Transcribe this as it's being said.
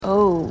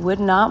would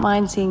not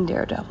mind seeing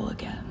Daredevil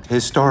again.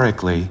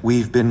 Historically,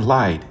 we've been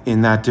light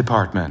in that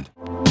department.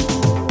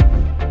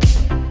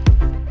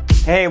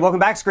 Hey, welcome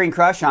back,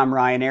 ScreenCrush. I'm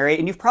Ryan Arey,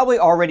 and you've probably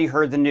already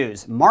heard the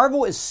news.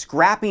 Marvel is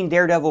scrapping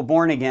Daredevil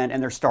Born Again,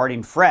 and they're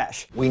starting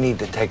fresh. We need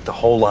to take the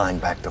whole line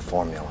back to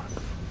formula.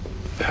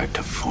 Back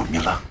to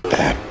formula.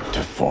 Back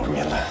to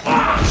formula.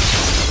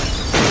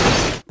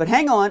 But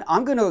hang on,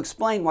 I'm going to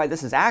explain why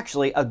this is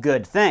actually a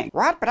good thing.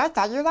 What? But I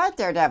thought you liked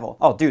Daredevil.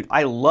 Oh, dude,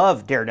 I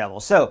love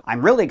Daredevil, so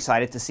I'm really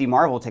excited to see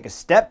Marvel take a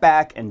step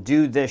back and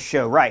do this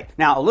show right.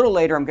 Now, a little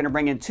later, I'm going to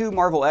bring in two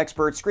Marvel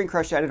experts,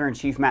 ScreenCrush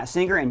Editor-in-Chief Matt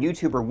Singer and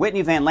YouTuber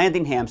Whitney Van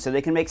Landingham, so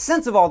they can make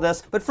sense of all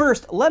this. But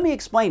first, let me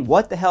explain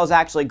what the hell's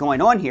actually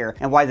going on here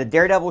and why the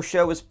Daredevil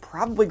show is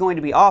probably going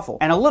to be awful.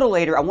 And a little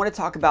later, I want to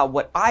talk about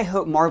what I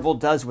hope Marvel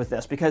does with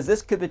this, because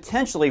this could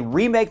potentially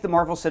remake the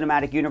Marvel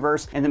Cinematic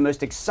Universe in the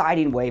most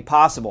exciting way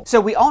possible.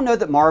 So we all know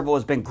that Marvel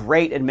has been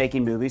great at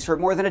making movies for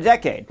more than a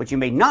decade. What you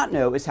may not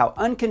know is how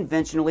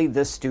unconventionally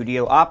this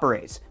studio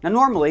operates. Now,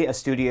 normally a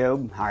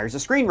studio hires a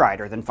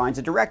screenwriter, then finds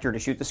a director to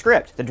shoot the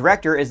script. The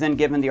director is then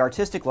given the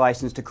artistic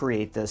license to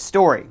create this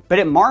story. But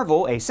at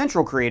Marvel, a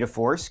central creative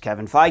force,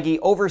 Kevin Feige,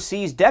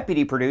 oversees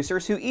deputy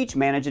producers who each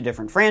manage a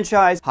different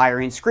franchise,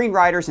 hiring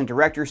screenwriters and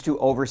directors to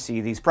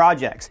oversee these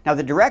projects. Now,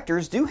 the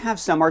directors do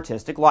have some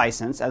artistic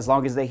license as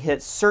long as they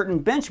hit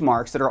certain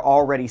benchmarks that are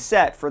already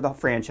set for the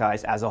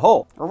franchise as a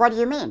whole. What do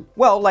you mean?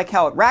 Well, like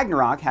how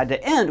Ragnarok had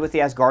to end with the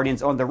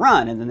Asgardians on the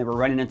run and then they were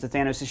running into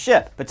Thanos'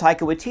 ship. But Taika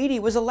Waititi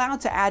was allowed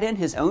to add in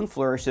his own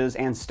flourishes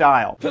and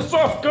style. Piss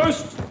off,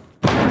 Ghost!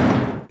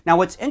 Now,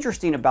 what's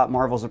interesting about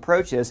Marvel's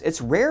approach is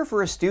it's rare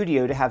for a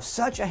studio to have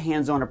such a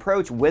hands-on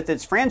approach with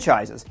its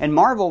franchises, and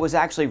Marvel was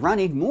actually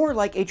running more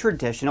like a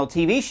traditional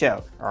TV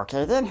show.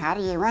 Okay then, how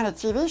do you run a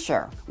TV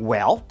show?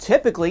 Well,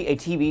 typically a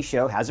TV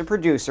show has a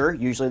producer,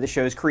 usually the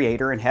show's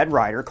creator and head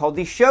writer, called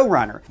the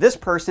showrunner. This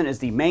person is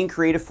the main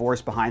creative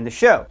force behind the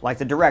show, like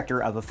the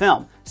director of a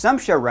film. Some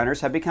showrunners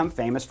have become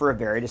famous for a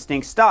very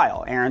distinct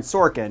style. Aaron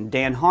Sorkin,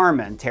 Dan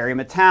Harmon, Terry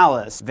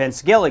Matalas,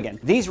 Vince Gilligan.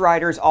 These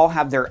writers all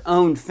have their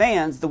own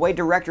fans the way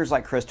directors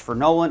like Christopher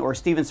Nolan or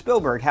Steven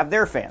Spielberg have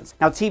their fans.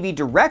 Now, TV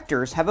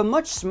directors have a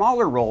much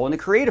smaller role in the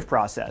creative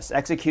process,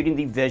 executing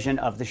the vision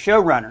of the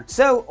showrunner.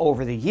 So,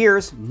 over the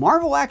years,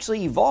 Marvel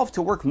actually evolved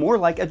to work more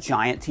like a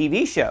giant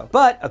TV show.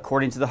 But,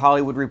 according to The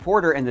Hollywood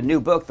Reporter and the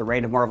new book, The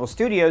Reign of Marvel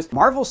Studios,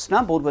 Marvel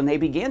stumbled when they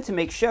began to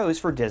make shows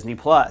for Disney+.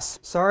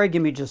 Sorry,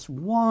 give me just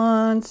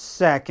 1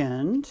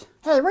 second.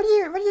 Hey, what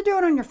are you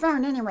doing on your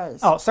phone anyways?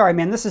 Oh, sorry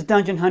man, this is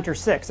Dungeon Hunter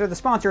 6. They're the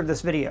sponsor of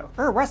this video.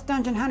 Oh, what's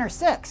Dungeon Hunter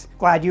 6?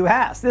 Glad you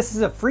asked. This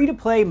is a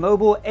free-to-play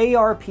mobile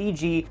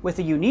ARPG with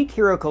a unique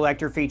hero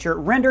collector feature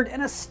rendered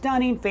in a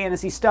stunning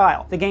fantasy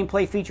style. The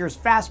gameplay features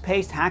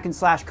fast-paced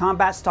hack-and-slash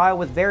combat style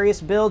with various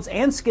builds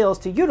and skills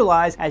to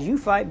utilize as you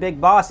fight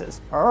big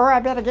bosses. Oh, I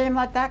bet a game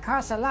like that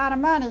costs a lot of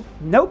money.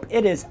 Nope,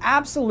 it is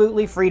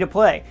absolutely free to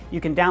play. You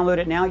can download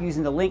it now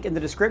using the link in the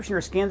description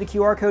or scan the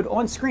QR code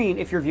on screen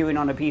if you're viewing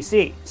on a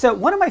PC. So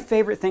one of my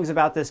favorite things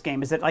about this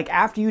game is that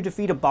after you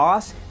defeat a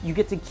boss, you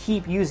get to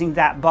keep using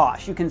that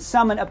boss. You can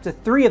summon up to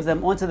 3 of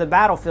them onto the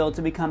battlefield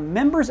to become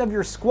members of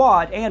your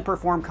squad and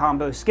perform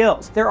combo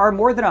skills. There are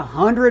more than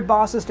 100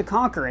 bosses to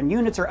conquer and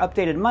units are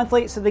updated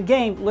monthly, so the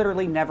game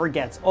literally never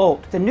gets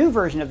old. The new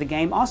version of the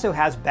game also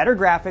has better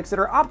graphics that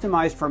are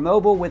optimized for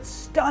mobile with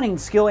stunning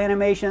skill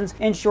animations,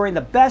 ensuring the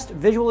best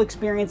visual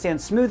experience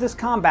and smoothest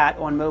combat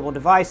on mobile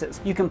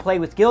devices. You can play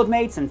with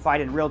guildmates and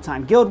fight in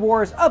real-time guild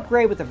wars,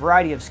 upgrade with a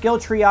variety of skill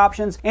tree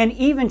options, and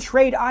even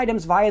trade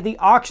items via the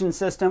auction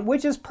system,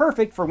 which is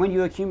perfect for when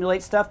you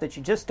accumulate stuff that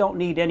you just don't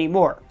need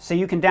anymore. So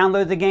you can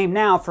download the game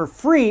now for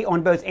free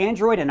on both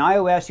Android and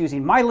iOS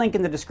using my link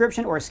in the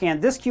description, or scan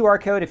this QR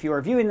code if you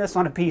are viewing this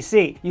on a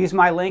PC. Use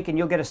my link and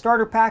you'll get a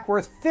starter pack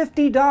worth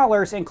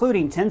 $50,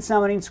 including 10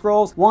 summoning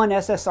scrolls, 1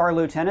 SSR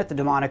Lieutenant, the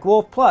Demonic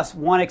Wolf, plus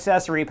 1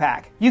 accessory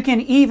pack. You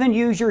can even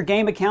use your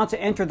game account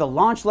to enter the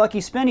Launch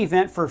Lucky Spin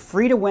event for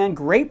free to win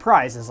great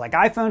prizes like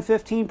iPhone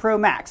 15 Pro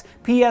Max,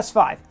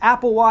 PS5,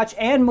 Apple Watch,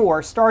 and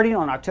more starting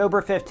on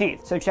October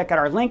 15th. So check out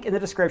our link in the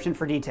description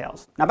for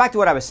details. Now back to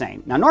what I was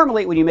saying. Now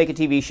normally when you make a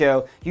TV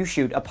show, you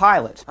shoot a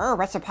pilot. Oh,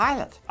 what's a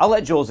pilot? I'll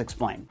let Jules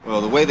explain.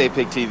 Well, the way they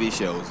pick TV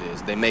shows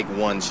is they make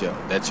one show.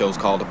 That show's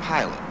called a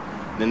pilot.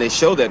 Then they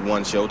show that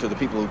one show to the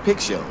people who pick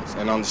shows,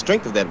 and on the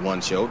strength of that one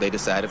show, they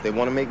decide if they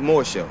want to make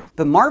more shows.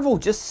 But Marvel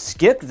just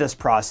skipped this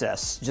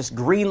process, just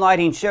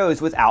greenlighting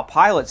shows without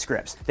pilot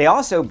scripts. They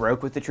also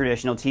broke with the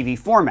traditional TV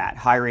format,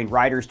 hiring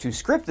writers to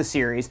script the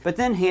series, but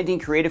then handing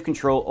creative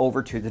control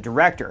over to the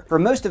director. For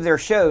most of their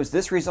shows,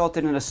 this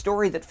resulted in a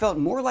story that felt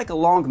more like a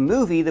long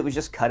movie that was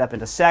just cut up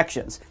into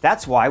sections.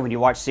 That's why when you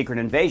watch Secret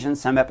Invasion,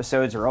 some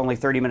episodes are only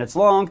 30 minutes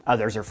long,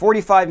 others are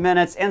 45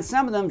 minutes, and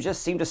some of them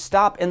just seem to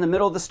stop in the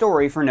middle of the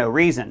story for no reason.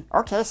 reason.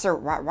 Okay, so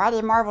why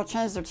did Marvel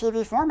change their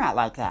TV format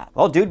like that?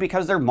 Well, dude,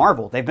 because they're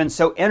Marvel. They've been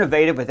so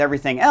innovative with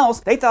everything else,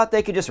 they thought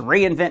they could just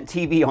reinvent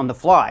TV on the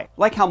fly.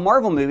 Like how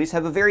Marvel movies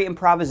have a very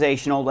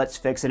improvisational, let's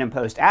fix it in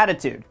post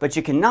attitude. But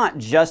you cannot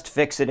just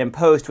fix it in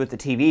post with the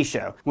TV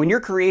show. When you're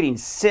creating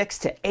 6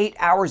 to 8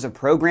 hours of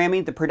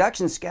programming, the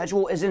production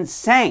schedule is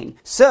insane.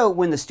 So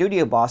when the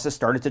studio bosses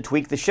started to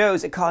tweak the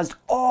shows, it caused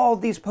all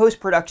these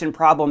post-production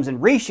problems and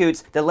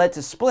reshoots that led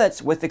to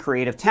splits with the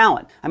creative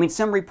talent. I mean,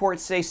 some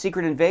reports say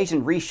Secret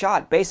Invasion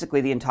reshot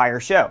basically the entire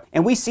show.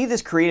 And we see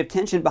this creative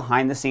tension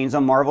behind the scenes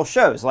on Marvel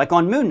shows, like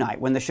on Moon Knight,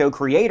 when the show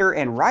creator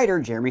and writer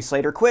Jeremy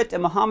Slater quit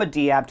and Mohamed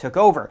Diab took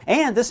over.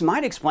 And this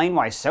might explain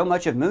why so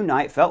much of Moon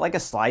Knight felt like a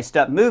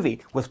sliced-up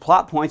movie, with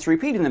plot points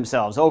repeating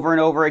themselves over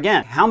and over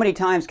again. How many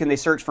times can they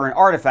search for an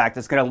artifact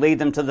that's going to lead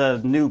them to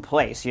the new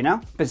place, you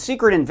know? But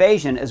Secret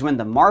Invasion is when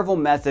the Marvel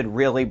method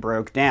really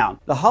broke down.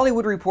 The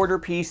Hollywood Reporter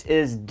piece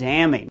is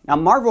damning. Now,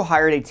 Marvel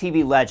hired a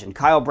TV legend,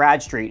 Kyle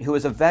Bradstreet, who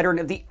is a veteran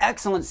of the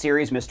excellent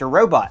series Mr.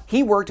 Robot.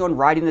 He worked on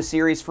writing the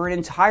series for an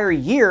entire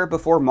year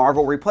before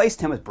Marvel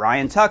replaced him with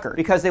Brian Tucker,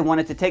 because they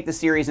wanted to take the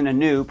series in a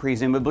new,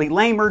 presumably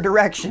lamer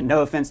direction.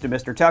 No offense to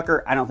Mr.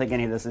 Tucker, I don't think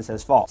any of this is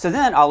his fault. So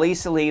then Ali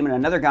Salim and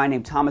another guy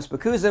named Thomas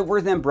Bakuza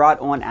were then brought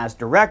on as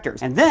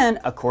directors. And then,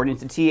 according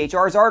to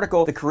THR's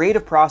article, the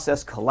creative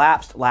process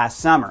collapsed last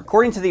summer.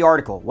 According to the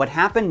article, what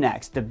happened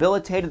next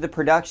debilitated the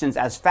productions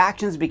as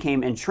factions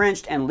became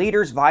entrenched and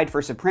leaders vied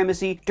for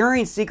supremacy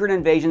during Secret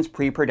Invasion's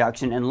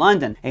pre-production in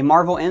London. A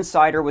Marvel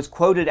insider was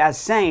quoted as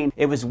saying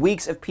it was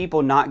weeks of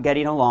people not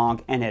getting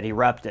along and it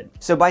erupted.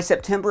 So by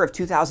September of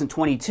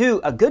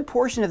 2022, a good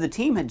portion of the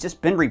team had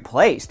just been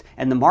replaced,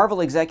 and the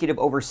Marvel executive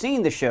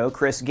overseeing the show,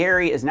 Chris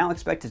Gary, is now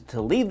expected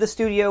to leave the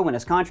studio when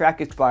his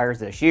contract expires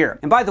this year.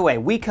 And by the way,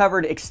 we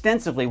covered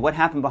extensively what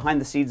happened behind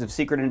the scenes of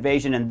Secret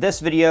Invasion in this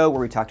video,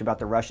 where we talked about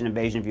the Russian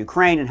invasion of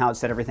Ukraine and how it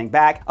set everything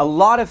back. A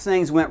lot of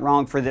things went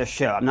wrong for this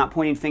show. I'm not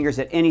pointing fingers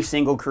at any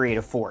single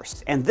creative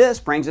force. And this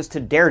brings us to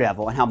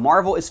Daredevil and how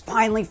Marvel is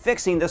finally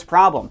fixing this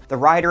problem. The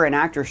writer and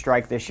actor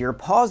strike this year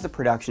paused the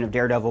production of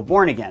Daredevil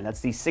Born Again.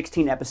 That's the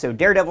 16-episode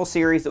Daredevil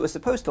series that was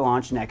supposed to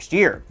launch next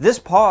year. This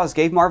pause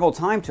gave Marvel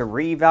time to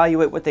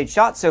reevaluate what they'd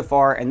shot so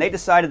far, and they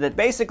decided that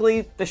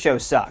basically the show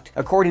sucked.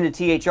 According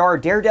to THR,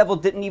 Daredevil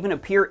didn't even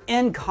appear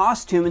in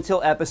costume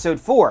until episode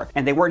 4,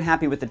 and they weren't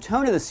happy with the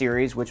tone of the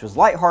series, which was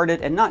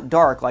lighthearted and not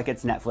dark like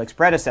its Netflix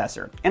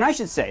predecessor. And I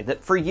should say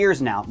that for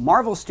years now,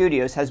 Marvel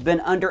Studios has been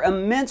under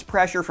immense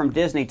pressure from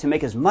Disney to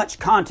make as much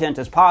content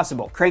as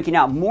possible, cranking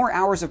out more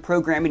hours of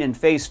programming in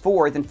Phase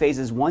 4 than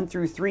Phases 1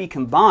 through 3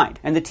 combined.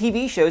 And the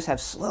TV shows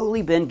have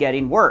slowly been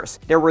getting worse.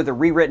 There were the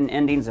rewritten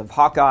endings of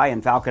Hawkeye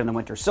and Falcon and the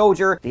Winter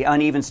Soldier, the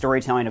uneven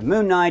storytelling of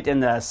Moon Knight,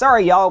 and the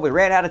sorry y'all, we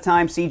ran out of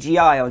time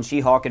CGI on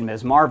She-Hulk and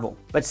Ms. Marvel.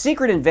 But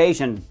Secret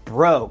Invasion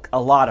broke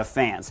a lot of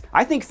fans.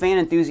 I think fan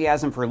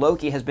enthusiasm for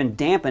Loki has been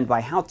dampened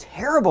by how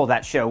terrible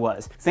that show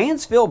was.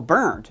 Fans feel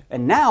burned,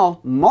 and now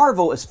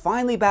Marvel is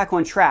finally back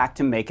on track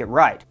to make it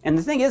right. And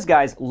the thing is,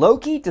 guys,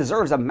 Loki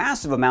deserves a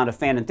massive amount of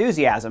fan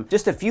enthusiasm.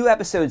 Just a few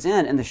episodes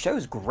in, and the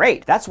show's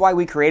great. That's why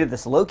we created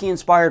this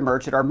Loki-inspired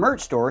merch at our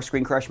merch store,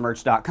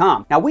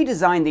 ScreenCrushMerch.com. Now, we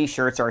designed these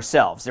shirts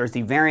ourselves. There's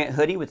the variant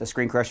hoodie with the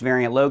ScreenCrush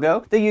variant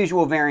logo, the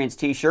usual variants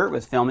t-shirt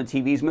with film and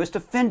TV's most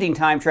offending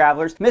time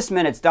travelers, Miss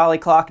Minute's Dolly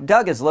Clock,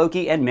 Doug as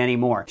Loki, and many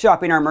more.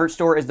 Shopping our merch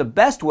store is the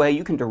best way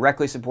you can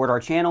directly support our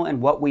channel and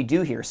what we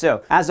do here.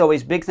 So, as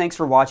always, big thanks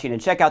for watching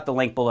and check out the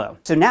link below.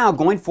 So now,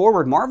 going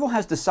forward, Marvel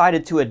has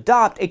decided to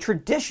adopt a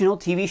traditional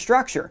TV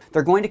structure.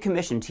 They're going to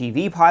commission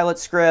TV pilot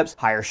scripts,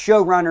 hire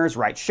showrunners,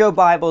 write show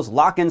bibles,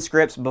 lock in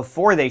scripts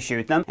before they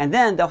shoot them, and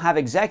then they'll have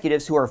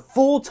executives who are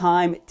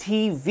full-time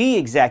TV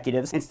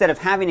executives instead of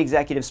having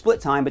executives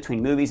split time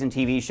between movies and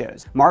TV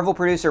shows. Marvel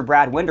producer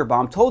Brad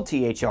Winderbaum told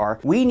THR,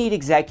 "We need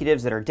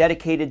executives that are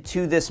dedicated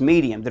to this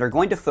medium, that are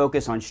going to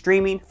focus on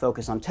streaming,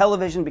 focus on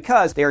television,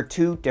 because they are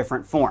two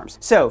different forms."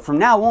 So from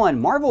now on,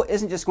 Marvel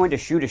isn't just going to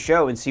shoot a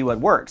show and see what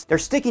works. They're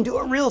sticking to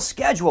a real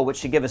schedule, which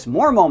should give us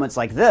more moments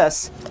like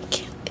this.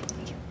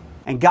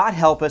 And God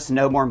help us,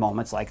 no more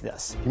moments like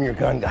this. Give me your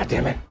gun,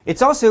 goddammit.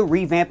 It's also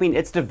revamping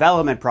its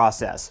development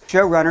process.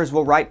 Showrunners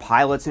will write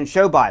pilots and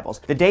show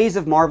bibles. The days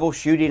of Marvel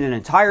shooting an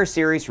entire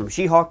series from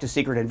She-Hulk to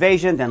Secret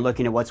Invasion, then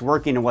looking at what's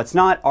working and what's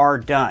not, are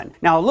done.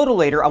 Now, a little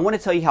later, I want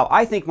to tell you how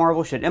I think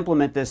Marvel should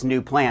implement this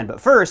new plan.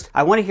 But first,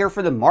 I want to hear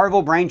from the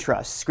Marvel Brain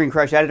Trust,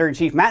 ScreenCrush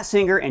Editor-in-Chief Matt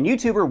Singer and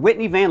YouTuber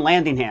Whitney Van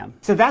Landingham.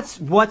 So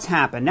that's what's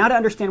happened. Now to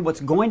understand what's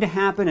going to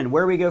happen and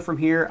where we go from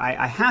here,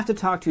 I have to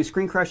talk to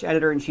ScreenCrush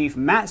Editor-in-Chief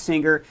Matt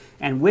Singer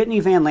and Whitney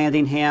Van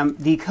Landingham,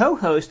 the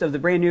co-host of the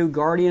brand new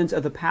Guardians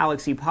of the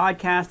Galaxy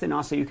podcast, and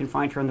also you can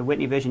find her on the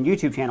Whitney Vision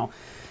YouTube channel.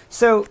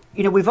 So,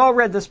 we've all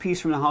read this piece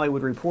from the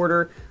Hollywood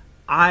Reporter.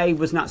 I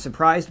was not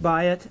surprised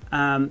by it.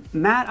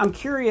 Matt, I'm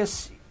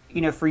curious,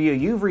 for you,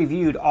 you've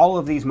reviewed all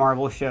of these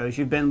Marvel shows.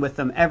 You've been with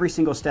them every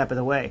single step of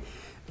the way.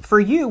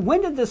 For you,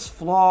 when did this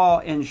flaw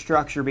in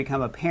structure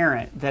become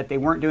apparent, that they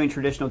weren't doing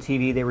traditional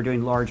TV, they were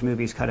doing large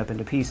movies cut up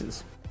into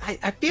pieces?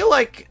 I feel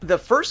like the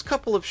first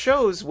couple of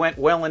shows went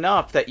well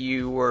enough that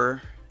you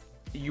were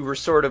you were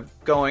sort of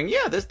going,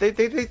 yeah,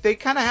 they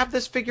kind of have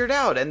this figured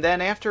out. And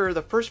then after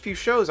the first few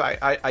shows,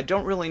 I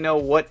don't really know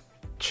what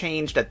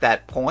changed at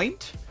that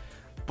point,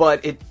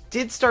 but it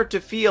did start to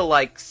feel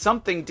like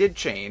something did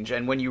change.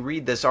 And when you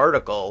read this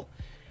article,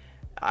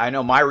 I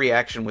know my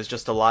reaction was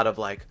just a lot of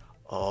like,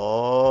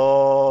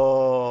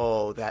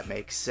 oh, that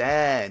makes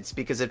sense.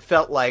 Because it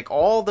felt like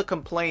all the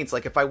complaints,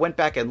 like if I went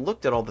back and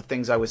looked at all the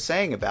things I was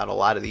saying about a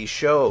lot of these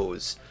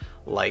shows,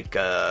 like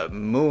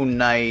Moon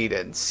Knight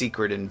and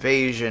Secret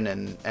Invasion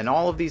and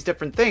all of these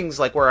different things,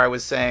 like where I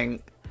was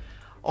saying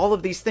all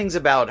of these things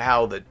about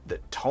how the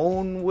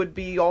tone would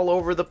be all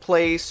over the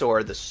place,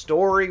 or the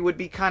story would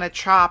be kind of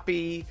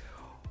choppy,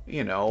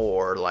 you know,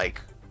 or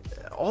like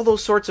all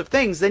those sorts of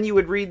things. Then you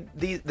would read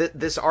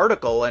this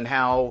article and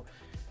how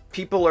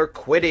people are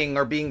quitting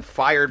or being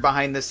fired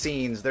behind the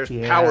scenes. There's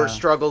power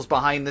struggles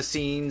behind the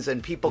scenes,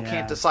 and people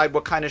can't decide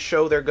what kind of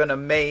show they're going to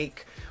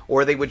make.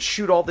 Or they would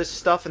shoot all this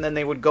stuff and then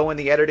they would go in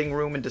the editing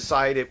room and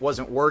decide it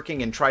wasn't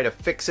working and try to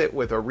fix it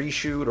with a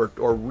reshoot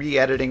or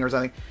re-editing or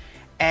something.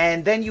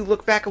 And then you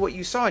look back at what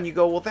you saw and you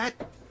go, well, that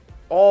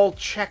all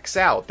checks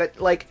out. That,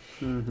 like,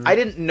 I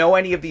didn't know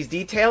any of these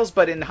details,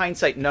 but in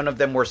hindsight, none of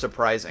them were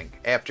surprising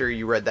after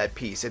you read that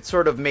piece. It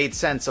sort of made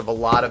sense of a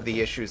lot of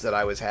the issues that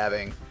I was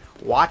having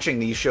watching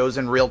these shows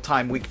in real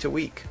time, week to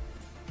week.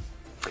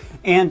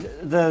 And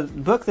the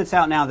book that's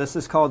out now, this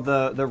is called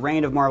The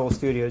Reign of Marvel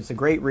Studios. It's a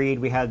great read.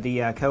 We had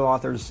the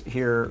co-authors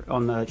here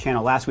on the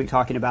channel last week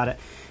talking about it.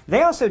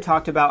 They also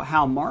talked about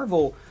how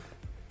Marvel,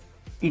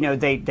 you know,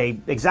 they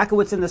exactly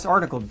what's in this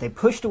article, they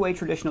pushed away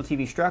traditional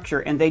TV structure,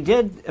 and they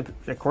did,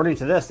 according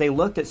to this, they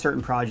looked at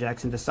certain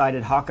projects and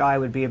decided Hawkeye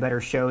would be a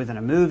better show than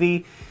a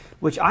movie,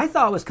 which I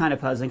thought was kind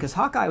of puzzling, because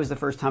Hawkeye was the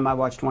first time I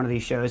watched one of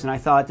these shows, and I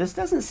thought, this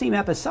doesn't seem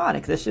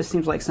episodic. This just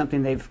seems like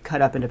something they've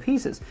cut up into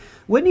pieces.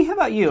 Whitney, how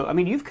about you? I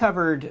mean, you've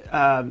covered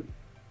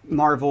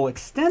Marvel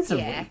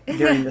extensively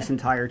during this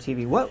entire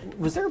TV. What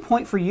was there a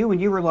point for you when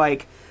you were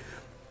like,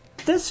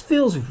 this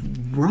feels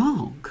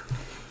wrong?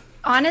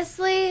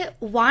 Honestly,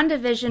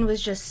 WandaVision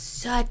was just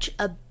such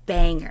a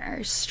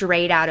banger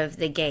straight out of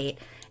the gate.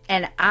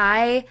 And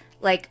I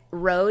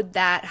rode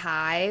that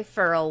high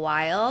for a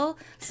while.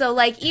 So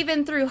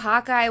even through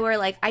Hawkeye, where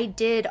I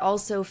did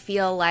also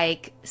feel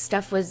like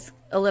stuff was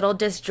a little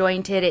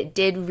disjointed, it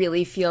did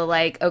really feel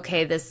like,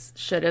 okay, this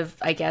should have,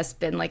 I guess,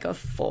 been a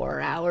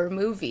 4-hour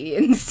movie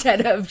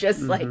instead of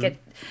just an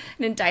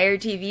entire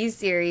TV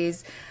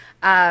series.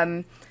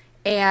 And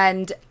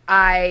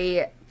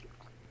I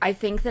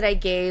think that I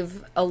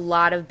gave a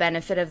lot of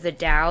benefit of the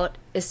doubt,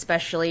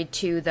 especially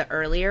to the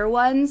earlier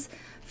ones.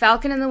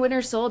 Falcon and the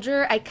Winter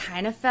Soldier, I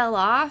kind of fell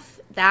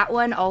off. That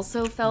one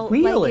also felt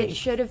like it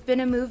should have been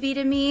a movie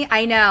to me.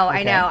 I know.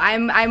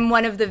 I'm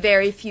one of the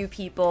very few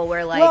people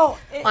where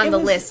on the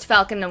list,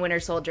 Falcon and the Winter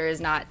Soldier is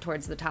not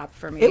towards the top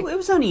for me. It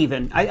was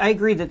uneven. I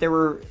agree that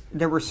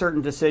there were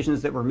certain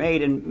decisions that were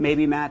made, and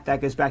maybe, Matt, that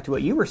goes back to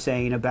what you were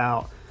saying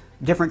about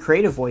different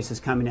creative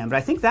voices coming in. But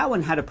I think that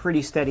one had a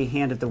pretty steady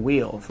hand at the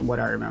wheel, from what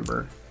I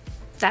remember.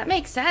 That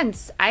makes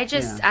sense.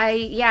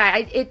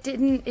 It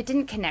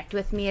didn't connect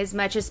with me as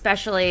much,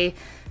 especially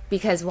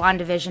because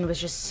WandaVision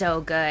was just so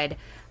good.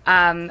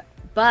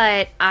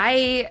 But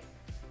I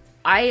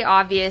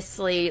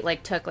obviously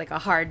took a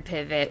hard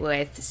pivot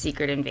with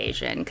Secret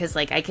Invasion, because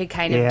I could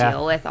kind of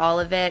deal with all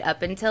of it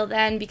up until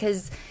then,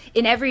 because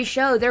in every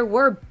show there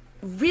were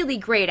really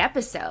great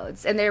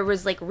episodes, and there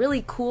was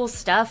really cool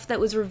stuff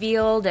that was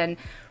revealed and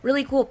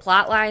really cool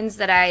plot lines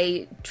that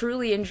I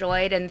truly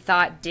enjoyed and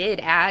thought did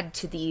add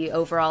to the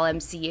overall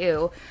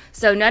MCU.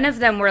 So none of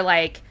them were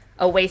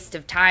a waste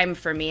of time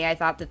for me. I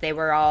thought that they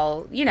were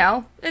all,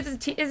 it's a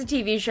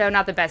TV show,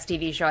 not the best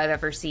TV show I've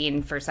ever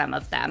seen for some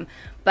of them.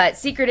 But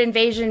Secret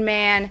Invasion,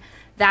 man,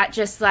 that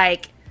just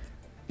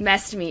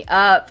messed me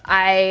up.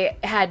 I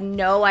had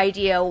no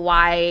idea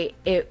why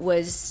it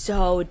was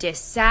so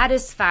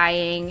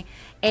dissatisfying,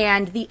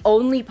 and the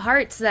only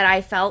parts that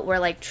I felt were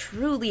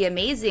truly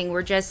amazing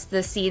were just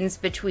the scenes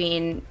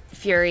between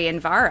Fury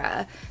and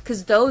Vara,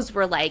 because those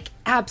were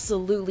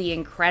absolutely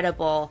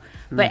incredible,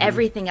 but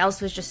everything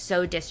else was just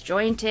so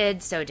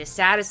disjointed, so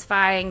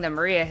dissatisfying. The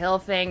Maria Hill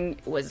thing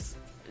was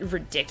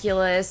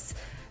ridiculous.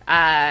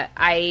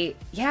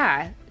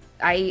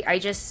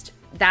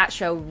 That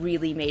show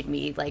really made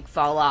me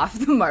fall off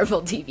the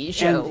Marvel TV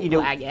show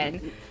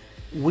wagon.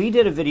 We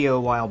did a video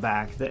a while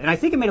back, and I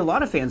think it made a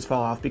lot of fans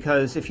fall off,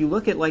 because if you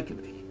look at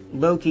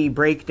Loki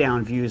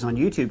breakdown views on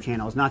YouTube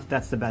channels, not that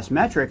that's the best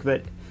metric,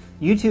 but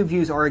YouTube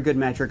views are a good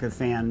metric of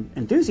fan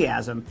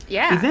enthusiasm.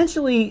 Yeah.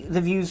 Eventually,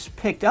 the views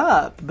picked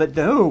up, but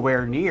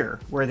nowhere near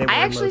where they were. I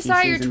actually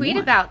saw your tweet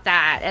about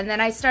that, and then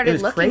I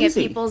started looking at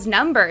people's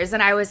numbers,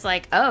 and I was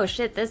like, oh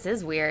shit, this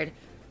is weird.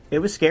 It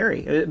was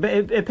scary.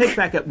 It picked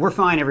back up. We're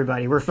fine,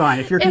 everybody. We're fine.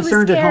 If you're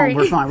concerned at home,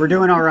 we're fine. We're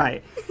doing all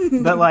right.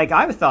 But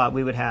I thought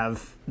we would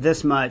have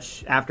this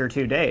much after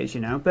 2 days,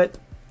 But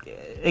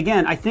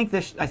again, I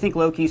think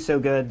Loki's so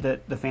good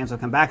that the fans will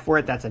come back for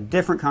it. That's a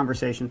different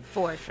conversation.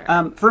 For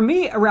sure. For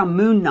me, around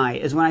Moon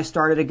Knight is when I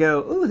started to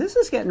go, ooh, this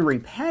is getting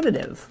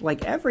repetitive.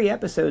 Every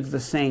episode's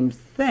the same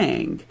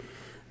thing.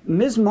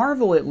 Ms.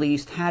 Marvel at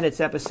least had its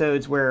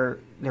episodes where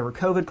there were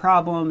COVID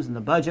problems and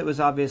the budget was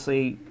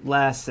obviously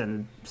less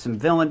and some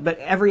villain, but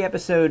every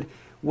episode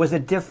was a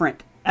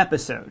different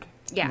episode.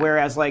 Yeah.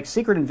 Whereas like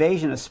Secret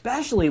Invasion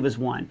especially was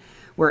one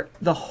where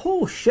the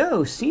whole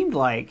show seemed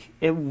like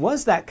it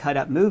was that cut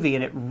up movie,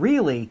 and it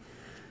really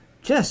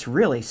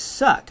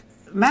sucked.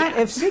 Matt,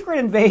 if Secret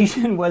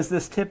Invasion was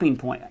this tipping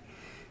point,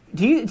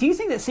 do you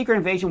think that Secret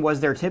Invasion was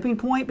their tipping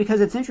point? Because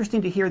it's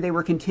interesting to hear they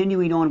were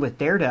continuing on with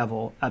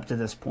Daredevil up to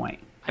this point.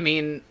 I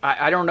mean,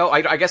 I don't know.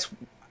 I guess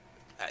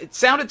it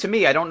sounded to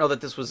me, I don't know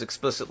that this was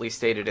explicitly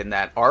stated in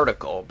that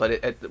article,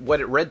 but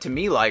what it read to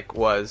me like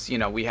was,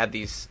 we had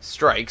these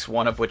strikes,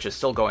 one of which is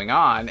still going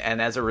on,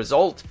 and as a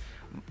result,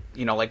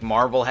 like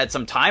Marvel had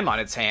some time on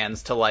its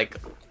hands to like,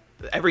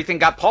 everything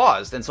got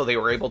paused, and so they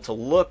were able to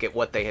look at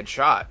what they had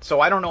shot. So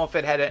I don't know if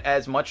it had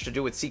as much to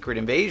do with Secret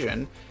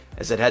Invasion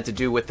as it had to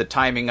do with the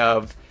timing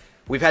of,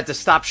 we've had to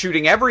stop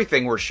shooting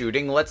everything we're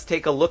shooting, let's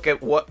take a look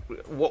at what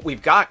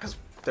we've got, because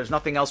there's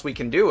nothing else we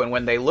can do. And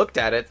when they looked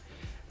at it,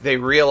 they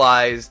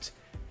realized,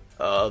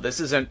 this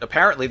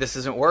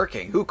isn't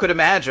working. Who could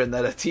imagine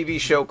that a TV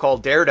show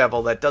called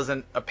Daredevil that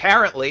doesn't,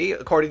 apparently,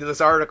 according to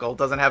this article,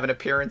 doesn't have an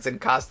appearance in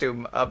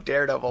costume of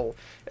Daredevil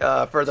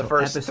for the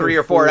first 3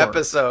 or 4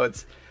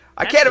 episodes?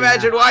 I can't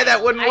imagine why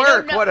that wouldn't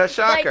work. What a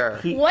shocker.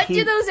 Like, what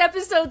do those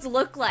episodes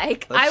look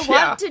like? I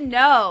want to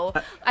know.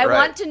 I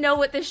want to know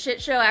what the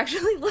shit show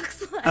actually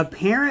looks like.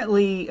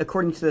 Apparently,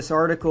 according to this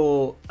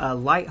article, a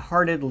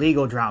lighthearted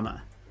legal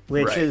drama,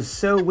 which is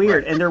so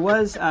weird. And there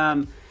was,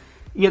 the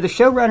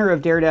showrunner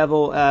of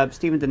Daredevil,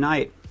 Stephen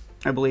DeKnight,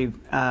 I believe,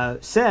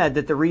 said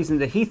that the reason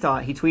that he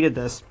tweeted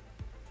this,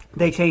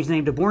 they changed the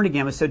name to Born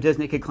Again was so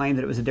Disney could claim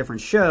that it was a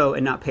different show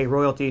and not pay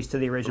royalties to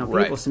the original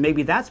people. So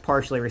maybe that's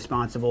partially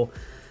responsible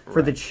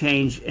for the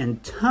change in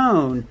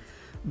tone.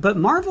 But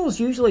Marvel's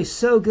usually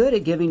so good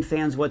at giving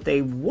fans what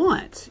they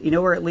want,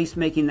 or at least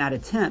making that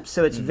attempt.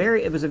 So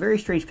it was a very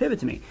strange pivot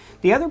to me.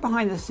 The other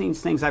behind the scenes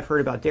things I've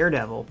heard about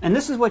Daredevil, and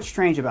this is what's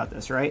strange about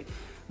this, right?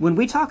 When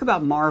we talk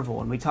about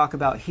Marvel and we talk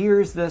about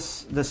here's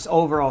this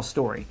overall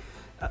story,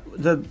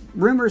 the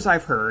rumors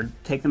I've heard,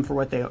 take them for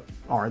what they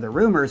are. The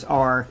rumors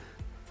are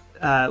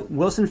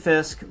Wilson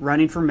Fisk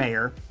running for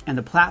mayor, and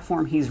the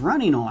platform he's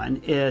running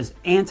on is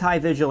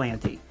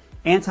anti-vigilante.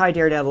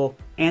 Anti-Daredevil,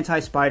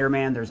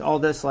 anti-Spider-Man. There's all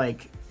this,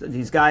 like,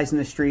 these guys in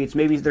the streets.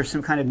 Maybe there's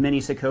some kind of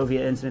mini Sokovia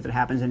incident that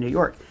happens in New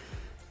York.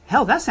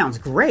 Hell, that sounds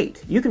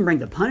great. You can bring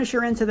the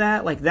Punisher into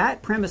that. Like,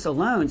 that premise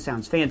alone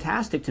sounds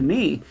fantastic to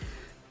me.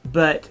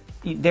 But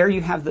there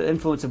you have the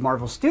influence of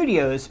Marvel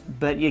Studios.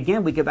 But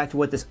again, we go back to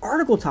what this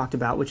article talked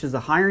about, which is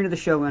the hiring of the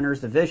showrunners,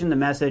 the vision, the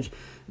message.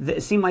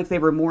 It seemed like they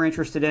were more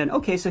interested in,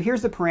 okay, so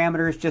here's the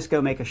parameters, just go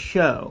make a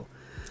show.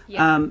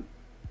 Yeah.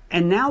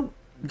 And now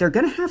they're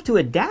going to have to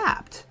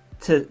adapt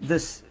to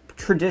this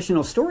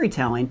traditional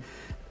storytelling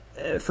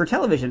for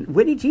television.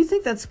 Whitney, do you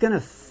think that's going to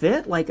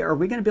fit? Like, are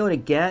we going to be able to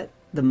get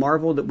the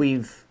Marvel that we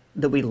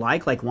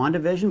like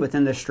WandaVision,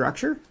 within this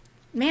structure?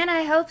 Man,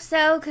 I hope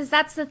so, because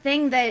that's the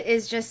thing that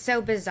is just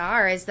so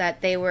bizarre, is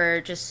that they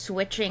were just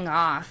switching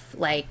off,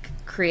 like,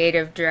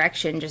 creative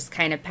direction, just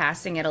kind of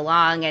passing it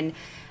along, and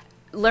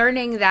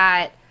learning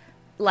that,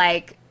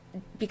 like,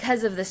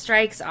 because of the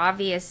strikes,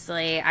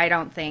 obviously, I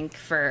don't think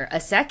for a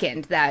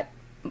second that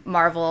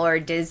Marvel or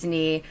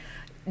Disney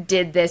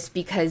did this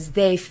because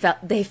they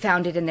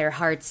found it in their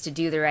hearts to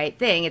do the right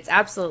thing. It's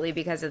absolutely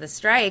because of the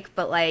strike,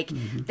 but like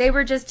they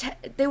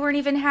weren't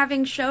even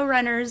having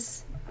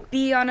showrunners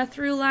be on a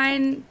through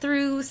line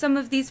through some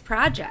of these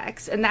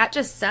projects, and that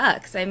just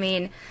sucks. I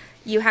mean,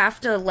 you have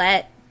to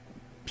let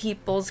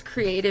people's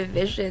creative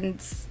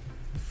visions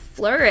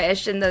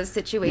flourish in those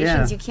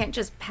situations. You can't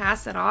just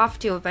pass it off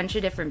to a bunch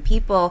of different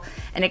people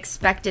and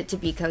expect it to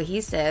be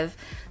cohesive.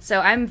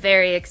 So I'm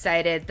very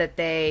excited that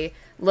they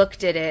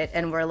looked at it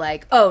and were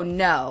like, oh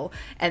no,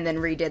 and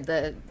then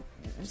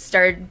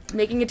started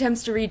making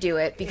attempts to redo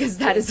it, because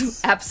that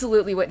is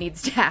absolutely what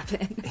needs to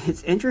happen.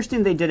 It's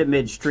interesting they did it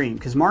midstream,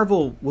 because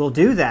Marvel will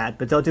do that,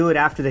 but they'll do it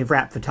after they've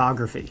wrapped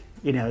photography.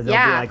 They'll be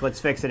like, let's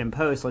fix it in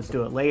post, let's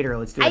do it later,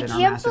 let's do it in our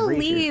massive reshoots. I can't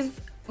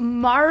believe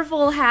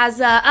Marvel has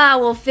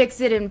we'll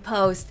fix it in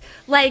post.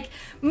 Like,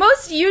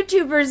 most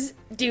YouTubers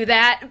do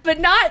that, but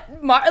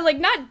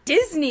not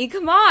Disney.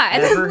 Come on.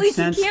 Ever like,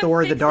 since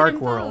Thor: The Dark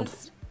World,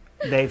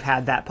 they've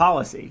had that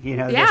policy.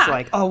 Just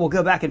like, oh, we'll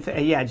go back and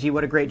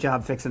what a great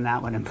job fixing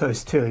that one in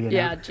post too.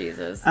 Yeah,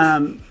 Jesus.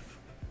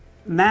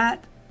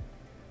 Matt,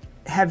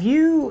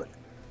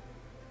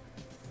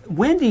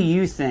 when do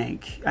you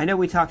think? I know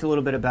we talked a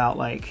little bit about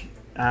like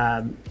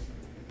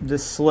the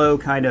slow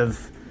kind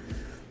of,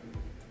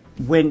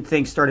 when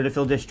things started to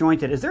feel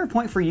disjointed. Is there a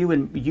point for you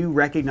when you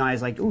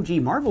recognize, like, oh, gee,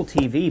 Marvel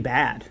TV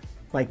bad?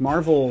 Like,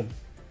 Marvel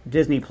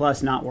Disney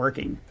Plus not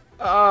working?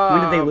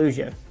 When did they lose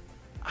you?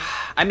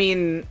 I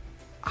mean,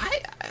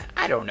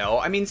 I don't know.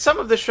 I mean, some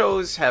of the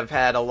shows have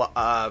had a lot,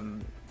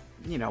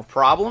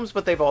 problems,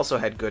 but they've also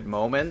had good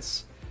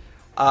moments.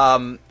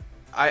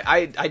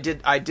 I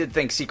did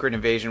think Secret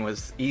Invasion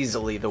was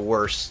easily the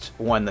worst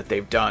one that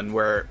they've done,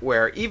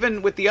 where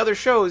even with the other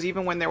shows,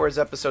 even when there was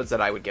episodes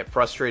that I would get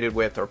frustrated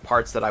with or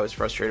parts that I was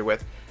frustrated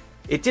with,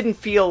 it didn't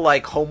feel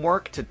like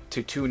homework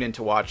to tune in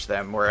to watch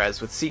them.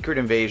 Whereas with Secret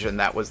Invasion,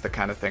 that was the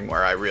kind of thing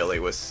where I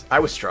was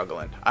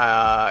struggling.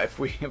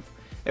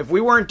 If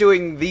we weren't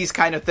doing these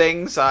kind of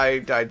things, I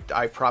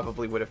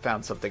probably would have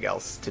found something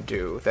else to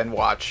do than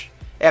watch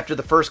after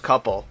the first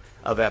couple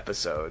of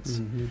episodes.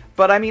 Mm-hmm.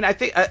 But I mean, I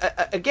think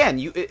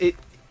again,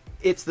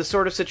 it's the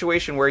sort of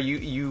situation where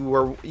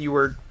your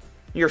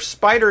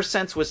spider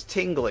sense was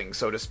tingling,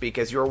 so to speak,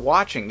 as you're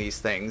watching these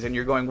things, and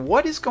you're going,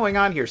 "What is going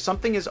on here?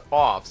 Something is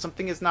off.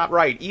 Something is not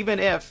right." Even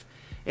if,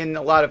 in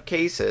a lot of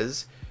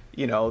cases,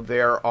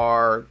 there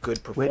are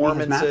good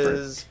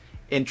performances,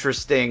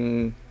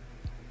 interesting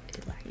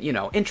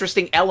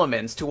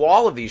elements to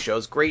all of these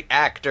shows, great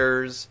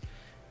actors.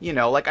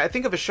 Like I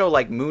think of a show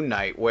like Moon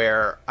Knight,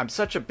 where I'm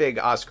such a big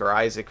Oscar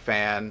Isaac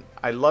fan.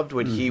 I loved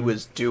what he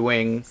was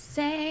doing.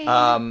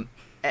 Same.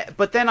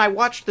 But then I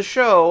watched the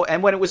show,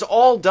 and when it was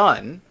all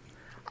done,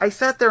 I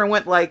sat there and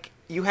went like,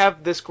 you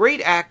have this great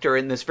actor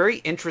and this very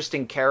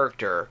interesting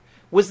character.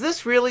 Was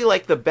this really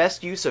like the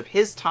best use of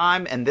his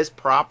time and this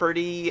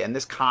property and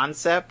this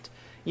concept?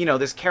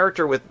 This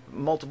character with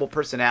multiple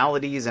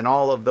personalities and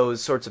all of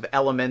those sorts of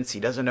elements. He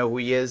doesn't know who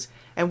he is.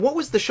 And what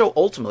was the show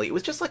ultimately? It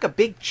was just like a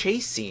big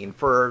chase scene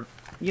for,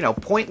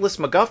 pointless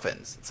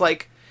MacGuffins. It's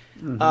like,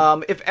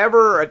 if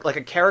ever like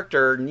a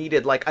character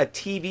needed like a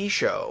TV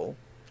show,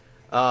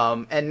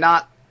 and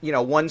not,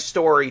 one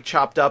story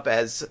chopped up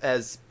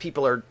as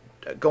people are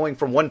going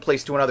from one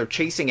place to another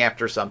chasing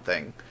after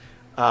something.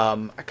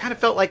 I kind of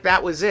felt like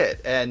that was it.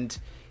 And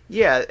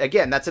yeah,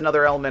 again, that's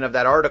another element of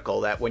that article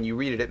that when you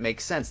read it, it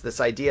makes sense.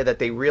 This idea that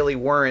they really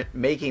weren't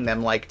making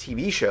them like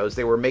TV shows.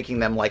 They were making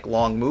them like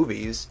long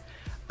movies,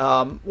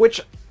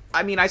 which,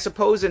 I mean, I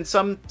suppose in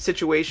some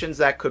situations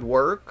that could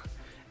work.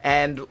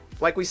 And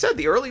like we said,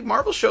 the early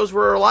Marvel shows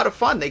were a lot of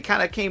fun. They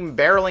kind of came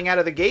barreling out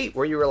of the gate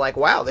where you were like,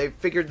 wow, they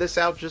figured this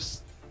out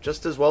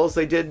just as well as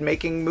they did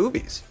making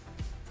movies.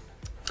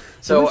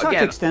 So we talked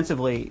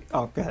extensively.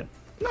 Oh, go ahead.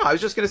 No, I was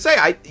just going to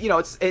say,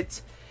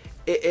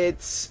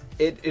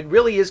 it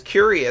really is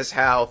curious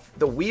how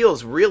the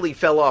wheels really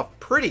fell off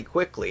pretty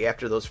quickly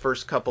after those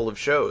first couple of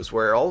shows,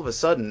 where all of a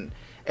sudden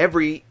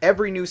every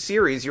new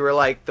series, you were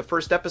like, the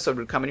first episode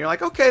would come and you're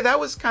like, okay, that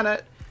was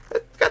got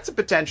some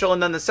potential,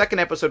 and then the second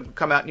episode would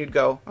come out and you'd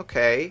go,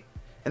 okay,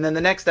 and then the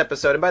next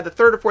episode, and by the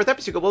third or fourth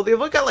episode you go, well, they've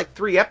only got like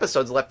 3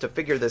 episodes left to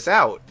figure this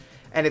out,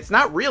 and it's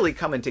not really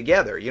coming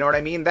together, you know what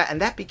I mean?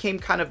 That became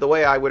kind of the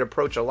way I would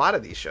approach a lot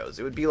of these shows.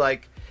 It would be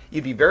like,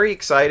 you'd be very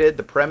excited,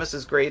 the premise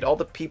is great, all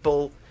the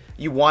people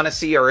you want to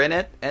see are in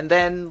it, and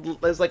then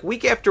it's like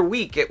week after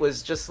week, it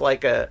was just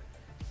like a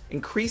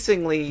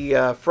increasingly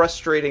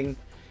frustrating,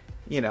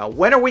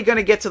 when are we going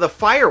to get to the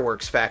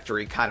fireworks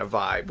factory kind of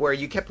vibe, where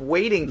you kept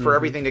waiting for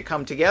everything to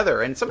come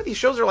together. And some of these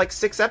shows are like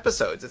 6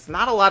 episodes. It's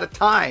not a lot of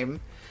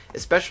time,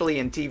 especially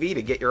in TV,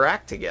 to get your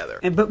act together.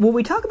 But when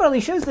we talk about all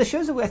these shows, the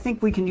shows that I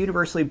think we can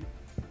universally,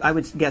 I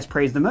would guess,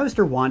 praise the most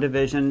are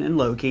WandaVision and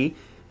Loki.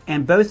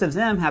 And both of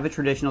them have a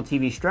traditional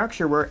TV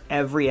structure where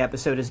every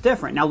episode is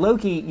different. Now,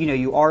 Loki,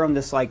 you are on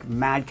this like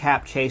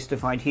madcap chase to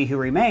find He Who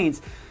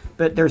Remains,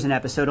 but there's an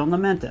episode on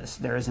Lamentus.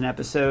 There's an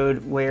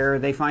episode where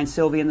they find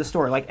Sylvie in the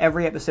store. Like,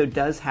 every episode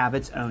does have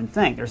its own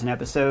thing. There's an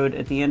episode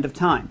at the end of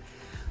time.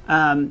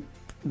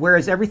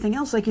 Whereas everything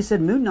else, like you said,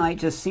 Moon Knight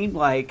just seemed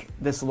like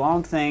this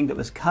long thing that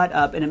was cut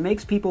up, and it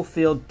makes people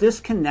feel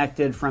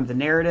disconnected from the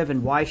narrative,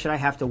 and why should I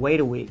have to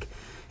wait a week?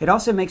 It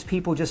also makes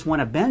people just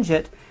want to binge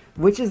it,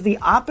 which is the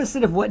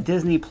opposite of what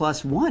Disney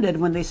Plus wanted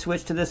when they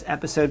switched to this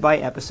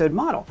episode-by-episode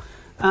model.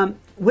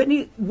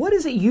 Whitney, what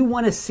is it you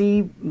want to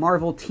see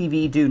Marvel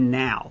TV do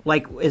now?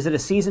 Like, is it a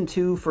season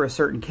 2 for a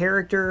certain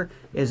character?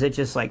 Is it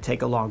just like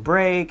take a long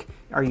break?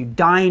 Are you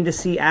dying to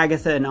see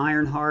Agatha and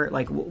Ironheart?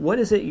 Like, what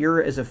is it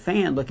you're, as a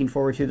fan, looking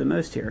forward to the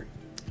most here?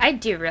 I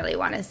do really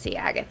want to see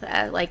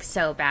Agatha, like,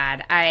 so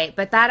bad.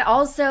 But that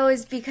also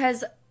is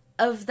because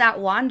of that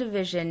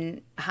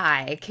WandaVision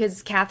high,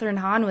 because Catherine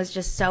Hahn was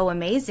just so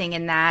amazing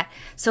in that.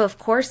 So of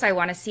course I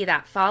want to see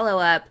that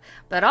follow-up,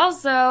 but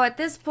also at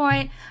this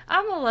point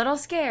I'm a little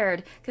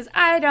scared because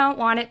I don't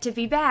want it to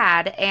be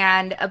bad.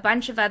 And a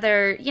bunch of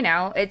other,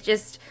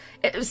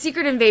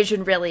 Secret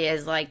Invasion really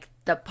is like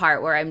the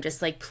part where I'm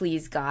just like,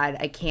 please God,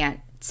 I can't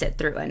sit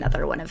through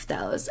another one of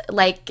those.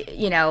 Like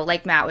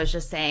Matt was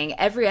just saying,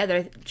 every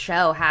other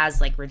show has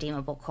like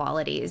redeemable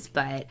qualities,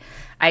 but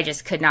I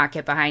just could not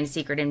get behind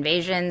Secret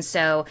Invasion.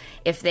 So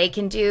if they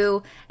can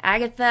do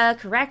Agatha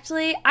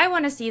correctly, I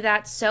want to see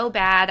that so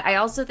bad. I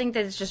also think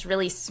that it's just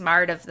really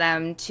smart of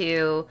them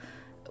to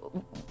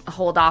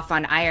hold off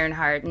on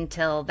Ironheart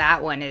until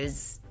that one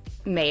is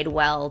made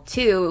well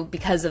too,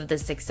 because of the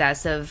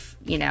success of,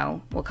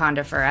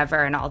 Wakanda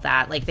Forever and all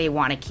that. Like, they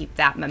want to keep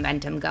that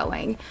momentum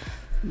going.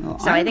 Well,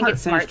 so I think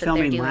it's smart that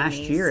they're doing last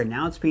year, and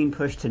now it's being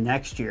pushed to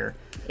next year.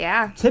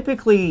 Yeah.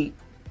 Typically,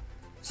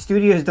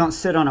 studios don't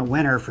sit on a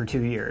winner for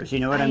 2 years. You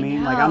know what I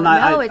mean? know. Like, I'm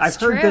not. No, I've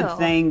heard good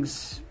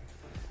things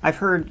I've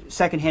heard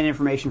secondhand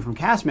information from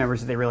cast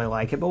members that they really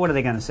like it, but what are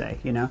they going to say,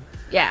 you know?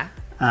 Yeah.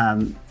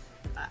 And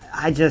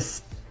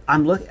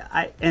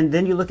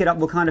then you look at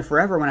Wakanda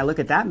Forever. When I look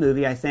at that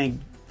movie, I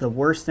think the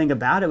worst thing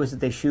about it was that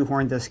they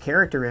shoehorned this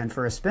character in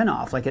for a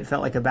spinoff. Like, it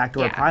felt like a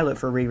backdoor pilot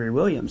for Riri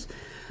Williams.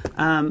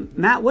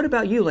 Matt, what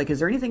about you? Like, is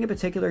there anything in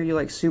particular you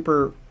like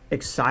super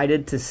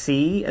excited to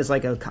see as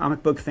like a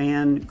comic book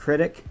fan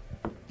critic?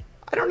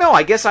 I don't know.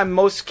 I guess I'm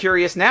most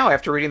curious now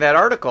after reading that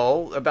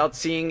article about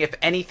seeing if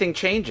anything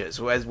changes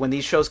as when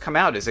these shows come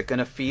out. Are they going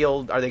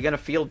to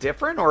feel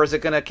different, or is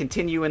it going to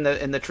continue in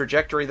the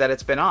trajectory that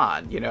it's been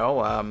on? You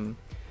know,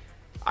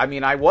 I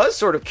mean, I was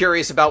sort of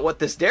curious about what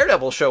this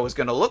Daredevil show was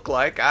going to look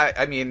like.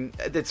 I mean,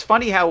 it's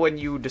funny how when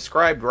you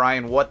described,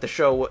 Ryan, what the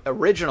show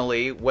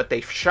originally, what they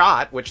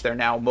shot, which they're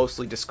now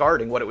mostly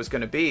discarding, what it was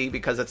going to be,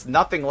 because it's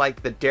nothing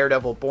like the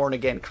Daredevil Born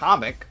Again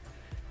comic,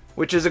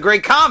 which is a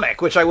great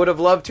comic, which I would have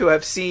loved to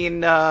have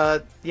seen,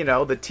 the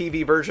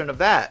TV version of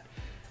that.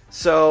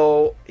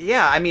 So,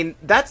 yeah, I mean,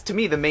 that's to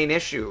me the main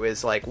issue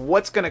is like,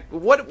 what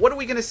are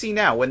we going to see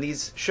now when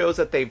these shows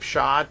that they've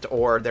shot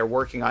or they're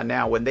working on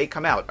now, when they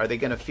come out, are they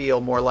going to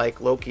feel more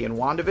like Loki and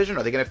WandaVision?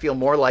 Are they going to feel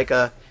more like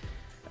a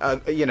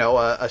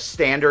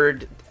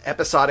standard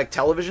episodic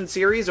television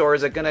series, or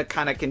is it going to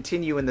kind of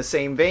continue in the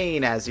same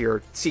vein as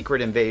your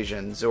Secret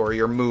Invasions or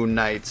your Moon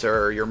Knights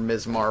or your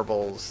Ms.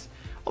 Marvels?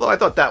 Although I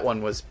thought that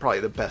one was probably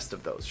the best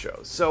of those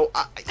shows. So,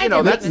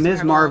 that's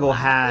Ms. Marvel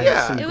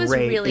had some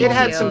great... Really it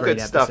had some great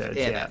good stuff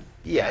episodes, in it.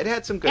 Yeah, it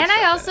had some good stuff.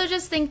 And I also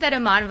just think that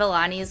Iman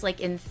Vellani's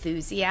like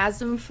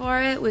enthusiasm for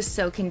it was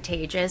so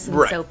contagious and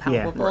so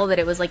palpable that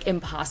it was like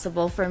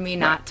impossible for me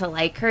not to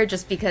like her,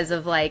 just because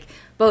of like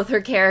both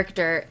her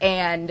character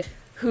and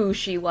who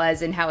she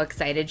was and how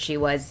excited she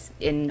was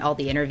in all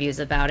the interviews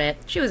about it.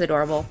 She was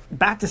adorable.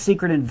 Back to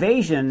Secret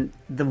Invasion,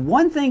 the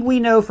one thing we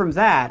know from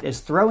that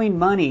is throwing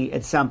money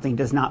at something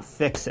does not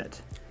fix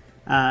it.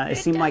 It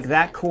seemed like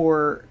that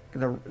core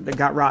that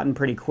got rotten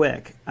pretty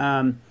quick.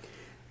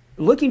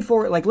 Looking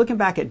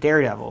back at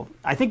Daredevil,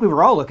 I think we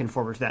were all looking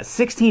forward to that.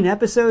 16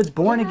 episodes,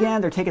 Born Again,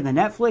 they're taking the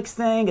Netflix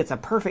thing, it's a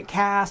perfect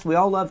cast, we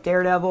all love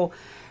Daredevil.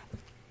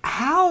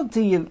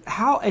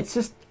 It's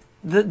just...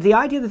 The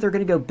idea that they're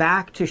going to go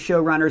back to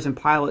showrunners and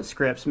pilot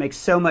scripts makes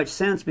so much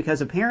sense, because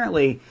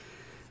apparently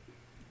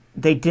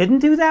they didn't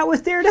do that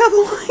with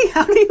Daredevil.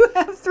 How do you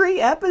have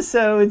 3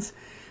 episodes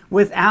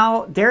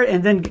without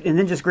and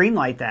then just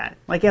greenlight that?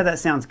 Like, yeah, that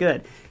sounds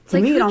good. To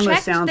me, it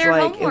almost sounds their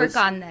like homework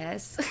on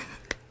this.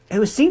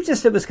 It seems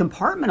just it was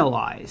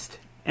compartmentalized,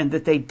 and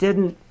that they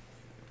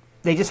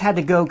just had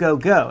to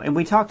go. And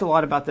we talked a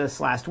lot about this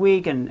last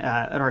week and in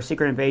our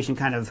Secret Invasion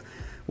kind of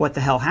what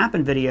the hell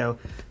happened video.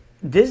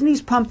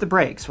 Disney's pumped the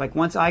brakes. Like,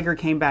 once Iger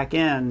came back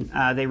in,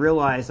 they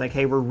realized, like,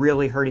 hey, we're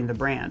really hurting the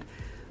brand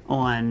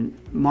on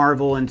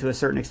Marvel and to a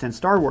certain extent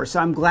Star Wars. So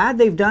I'm glad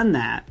they've done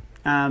that.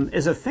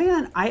 As a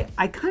fan,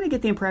 I kind of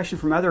get the impression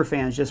from other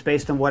fans, just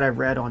based on what I've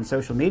read on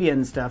social media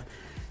and stuff,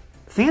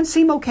 fans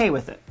seem okay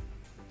with it.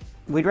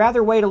 We'd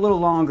rather wait a little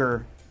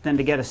longer than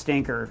to get a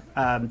stinker.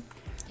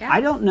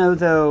 I don't know,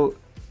 though,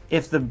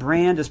 if the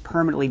brand is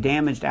permanently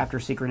damaged after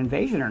Secret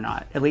Invasion or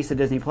not, at least the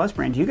Disney Plus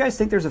brand. Do you guys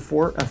think there's a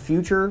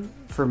future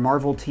for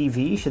Marvel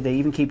TV? Should they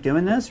even keep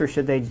doing this, or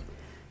should they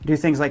do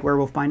things like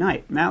Werewolf by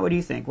Night? Matt, what do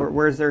you think?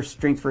 Where's their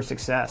strength for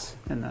success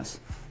in this?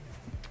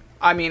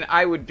 I mean,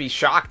 I would be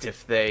shocked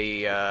if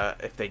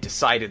they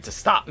decided to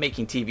stop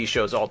making TV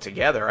shows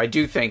altogether. I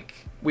do think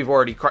we've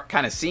already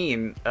kind of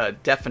seen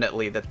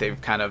definitely that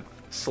they've kind of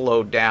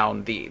slowed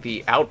down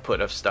the output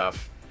of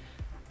stuff.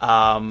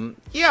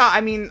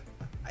 I mean,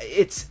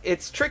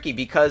 it's tricky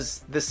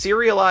because the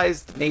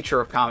serialized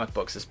nature of comic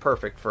books is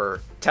perfect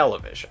for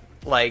television.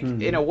 Like,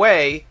 in a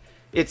way,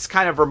 it's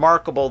kind of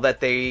remarkable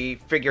that they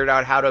figured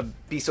out how to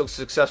be so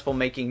successful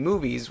making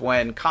movies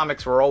when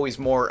comics were always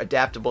more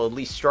adaptable, at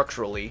least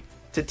structurally,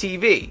 to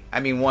TV. I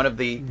mean, one of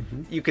the,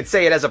 you could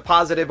say it as a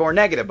positive or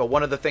negative, but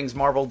one of the things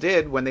Marvel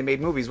did when they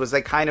made movies was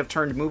they kind of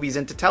turned movies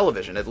into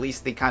television, at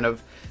least the kind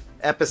of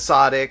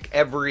episodic,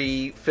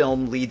 every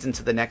film leads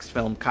into the next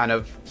film kind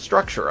of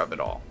structure of it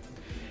all.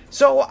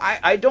 So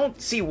I don't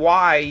see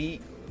why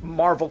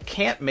Marvel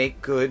can't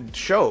make good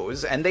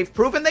shows, and they've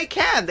proven they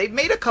can. They've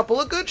made a couple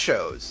of good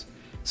shows.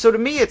 So to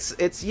me, it's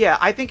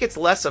I think it's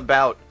less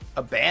about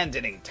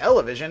abandoning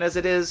television as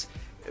it is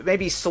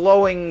maybe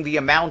slowing the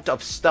amount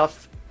of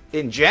stuff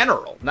in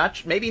general.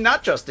 Maybe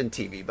not just in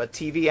TV, but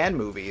TV and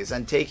movies,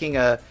 and taking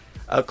a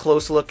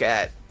close look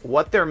at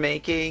what they're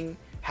making,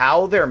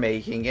 how they're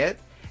making it,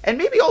 and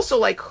maybe also,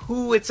 like,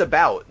 who it's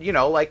about. You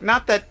know, like,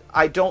 not that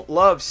I don't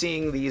love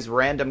seeing these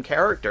random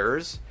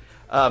characters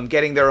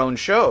getting their own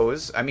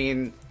shows. I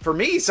mean, for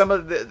me,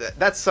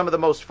 that's some of the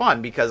most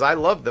fun, because I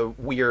love the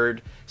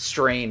weird,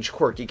 strange,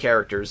 quirky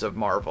characters of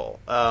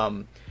Marvel.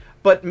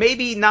 But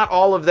maybe not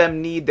all of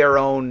them need their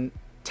own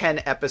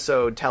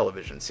 10-episode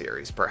television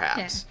series,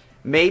 perhaps.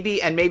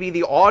 Yeah. Maybe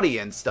the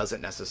audience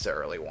doesn't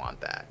necessarily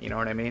want that. You know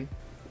what I mean?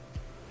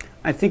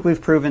 I think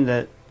we've proven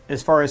that,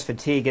 as far as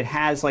fatigue, it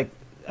has, like,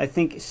 I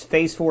think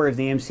Phase 4 of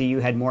the MCU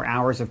had more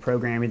hours of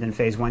programming than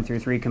Phase 1 through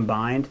 3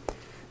 combined.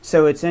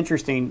 So it's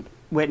interesting,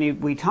 Whitney,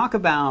 we talk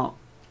about,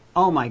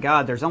 oh my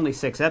God, there's only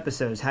 6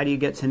 episodes. How do you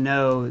get to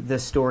know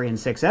this story in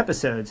 6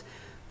 episodes?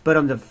 But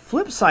on the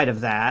flip side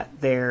of that,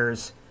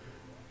 there's,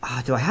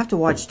 do I have to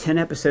watch 10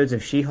 episodes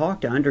of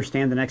She-Hulk to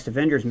understand the next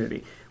Avengers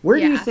movie? Where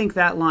do you think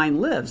that line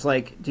lives?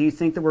 Like, do you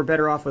think that we're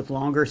better off with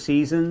longer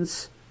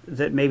seasons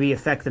that maybe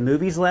affect the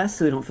movies less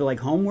so they don't feel like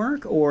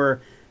homework?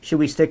 Or should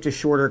we stick to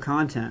shorter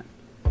content?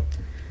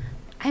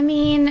 I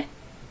mean,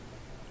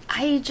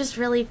 I just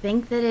really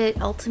think that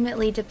it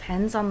ultimately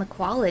depends on the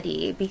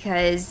quality,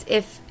 because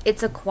if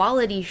it's a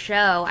quality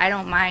show, I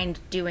don't mind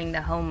doing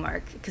the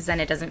homework because then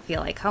it doesn't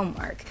feel like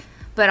homework.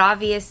 But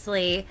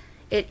obviously,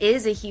 it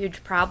is a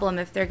huge problem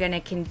if they're going to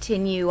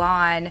continue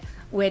on,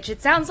 which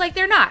it sounds like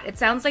they're not. It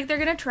sounds like they're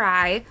going to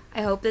try.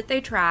 I hope that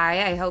they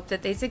try. I hope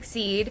that they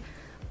succeed.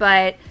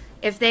 But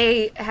if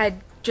they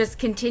had just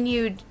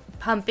continued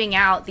pumping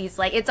out these,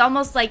 like, it's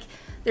almost like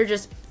they're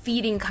just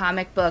feeding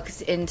comic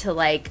books into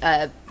like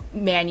a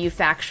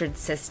manufactured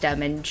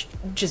system, and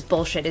just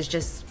bullshit is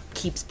just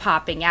keeps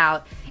popping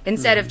out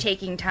instead of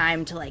taking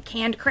time to like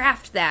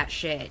handcraft that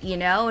shit, you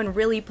know, and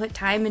really put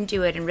time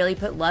into it and really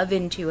put love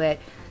into it,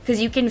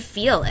 because you can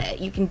feel it.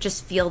 You can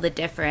just feel the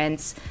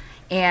difference.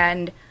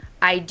 And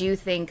I do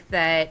think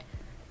that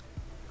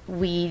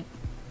we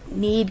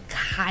need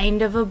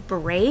kind of a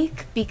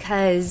break,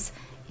 because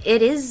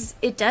it is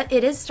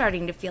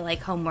starting to feel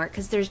like homework,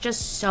 because there's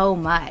just so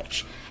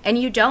much, and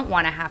you don't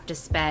want to have to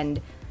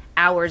spend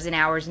hours and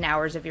hours and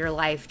hours of your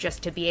life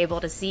just to be able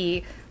to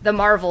see the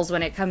Marvels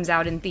when it comes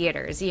out in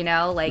theaters, you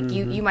know? Like,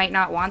 you might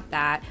not want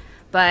that,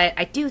 but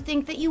I do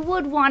think that you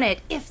would want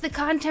it if the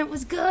content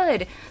was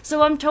good.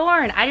 So I'm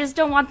torn. I just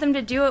don't want them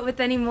to do it with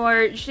any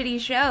more shitty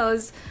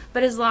shows,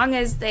 but as long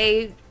as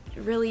they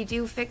really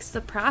do fix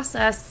the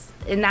process,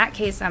 in that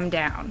case, I'm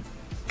down.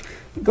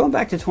 Going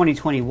back to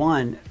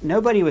 2021,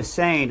 nobody was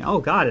saying, oh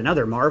God,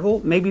 another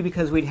Marvel? Maybe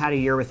because we'd had a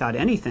year without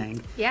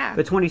anything. Yeah.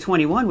 But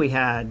 2021, we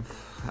had,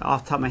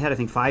 off the top of my head, I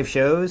think 5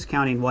 shows,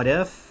 counting What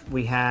If.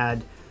 We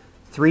had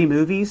 3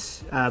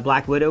 movies.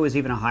 Black Widow was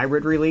even a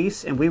hybrid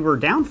release, and we were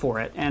down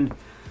for it. And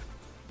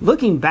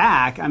looking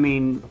back, I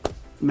mean,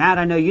 Matt,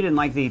 I know you didn't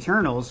like The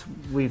Eternals.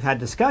 We've had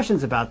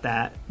discussions about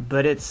that,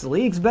 but it's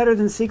leagues better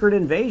than Secret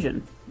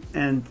Invasion.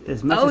 And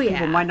as much as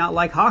people might not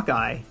like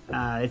Hawkeye,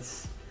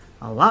 it's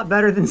a lot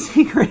better than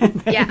Secret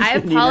Invasion. Yeah, I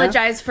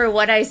apologize for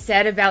what I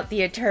said about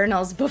the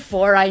Eternals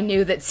before I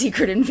knew that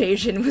Secret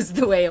Invasion was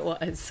the way it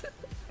was.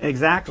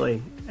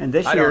 Exactly. And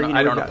this year,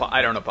 I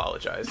don't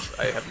apologize.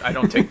 I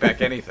don't take back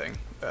anything.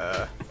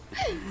 I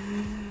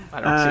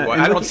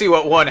don't see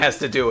what one has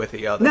to do with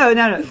the other.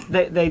 No.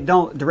 They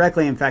don't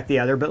directly infect the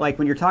other, but like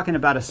when you're talking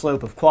about a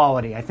slope of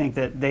quality, I think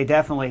that they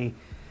definitely,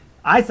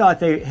 I thought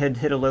they had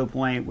hit a low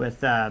point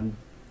with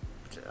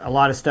a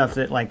lot of stuff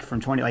that like from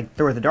like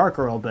Thor: The Dark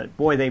World, but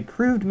boy, they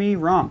proved me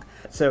wrong.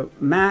 So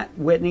Matt,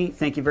 Whitney,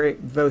 thank you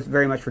both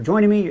very much for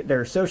joining me.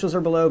 Their socials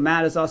are below.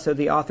 Matt is also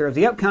the author of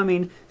the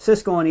upcoming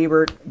Siskel and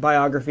Ebert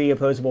biography,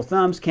 Opposable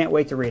Thumbs. Can't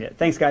wait to read it.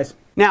 Thanks, guys.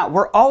 Now,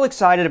 we're all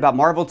excited about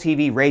Marvel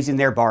TV raising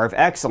their bar of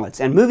excellence,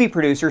 and movie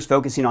producers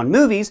focusing on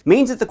movies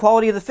means that the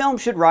quality of the film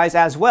should rise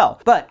as well.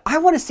 But I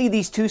want to see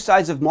these two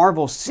sides of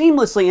Marvel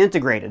seamlessly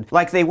integrated,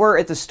 like they were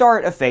at the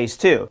start of Phase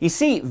 2. You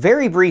see,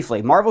 very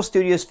briefly, Marvel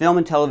Studios' film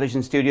and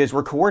television studios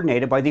were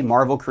coordinated by the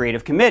Marvel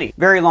Creative Committee.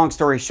 Very long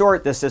story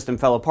short, this system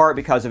fell apart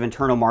because of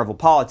internal Marvel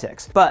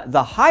politics. But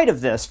the height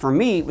of this, for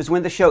me, was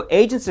when the show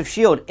Agents of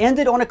S.H.I.E.L.D.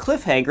 ended on a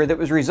cliffhanger that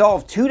was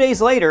resolved 2 days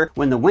later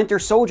when The Winter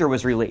Soldier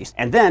was released.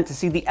 And then, to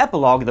see the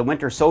epilogue of The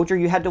Winter Soldier,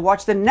 you had to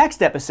watch the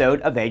next episode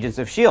of Agents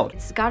of S.H.I.E.L.D.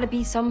 It's gotta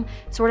be some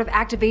sort of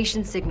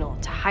activation signal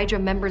to Hydra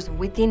members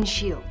within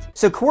S.H.I.E.L.D.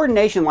 So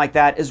coordination like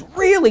that is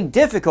really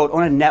difficult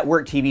on a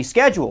network TV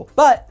schedule,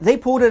 but they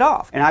pulled it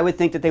off. And I would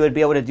think that they would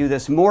be able to do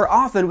this more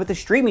often with a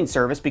streaming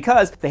service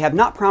because they have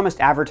not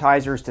promised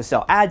advertisers to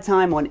sell ad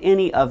time on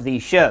any of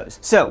these shows.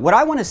 So what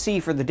I want to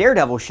see for the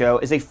Daredevil show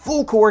is a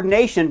full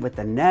coordination with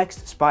the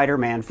next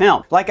Spider-Man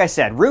film. Like I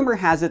said, rumor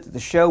has it that the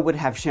show would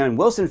have shown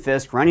Wilson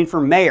Fisk running for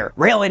mayor,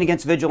 railing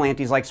against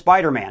vigilantes like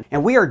Spider-Man.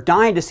 And we are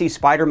dying to see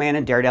Spider-Man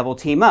and Daredevil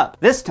team up,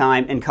 this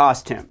time in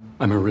costume.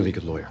 I'm a really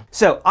good lawyer.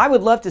 So I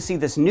would love to see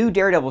this new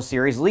Daredevil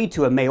series lead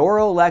to a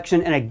mayoral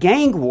election and a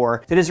gang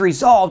war that is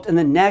resolved in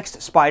the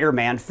next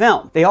Spider-Man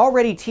film. They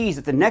already teased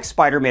that the next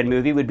Spider-Man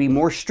movie would be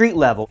more street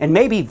level, and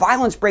maybe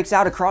violence breaks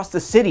out across the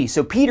city,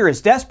 so Peter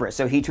is desperate,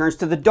 so he turns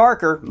to the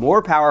darker,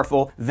 more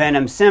powerful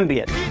Venom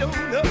symbiote,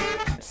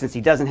 since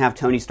he doesn't have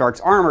Tony Stark's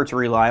armor to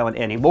rely on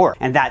anymore.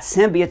 And that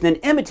symbiote then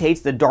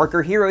imitates the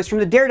darker heroes from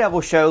the Daredevil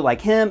show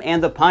like him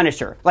and the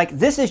Punisher. Like,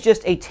 this is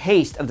just a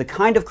taste of the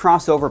kind of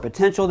crossover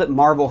potential that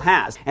Marvel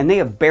has, and they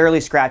have barely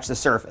scratched the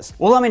surface.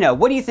 Well, let me know,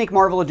 what do you think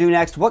Marvel will do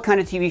next? What kind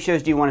of TV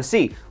shows do you want to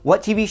see?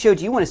 What TV show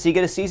do you want to see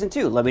get a season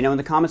 2? Let me know in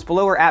the comments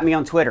below or at me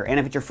on Twitter. And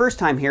if it's your first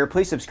time here,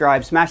 please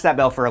subscribe, smash that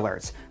bell for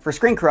alerts. For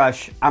Screen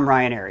Crush, I'm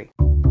Ryan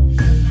Arey.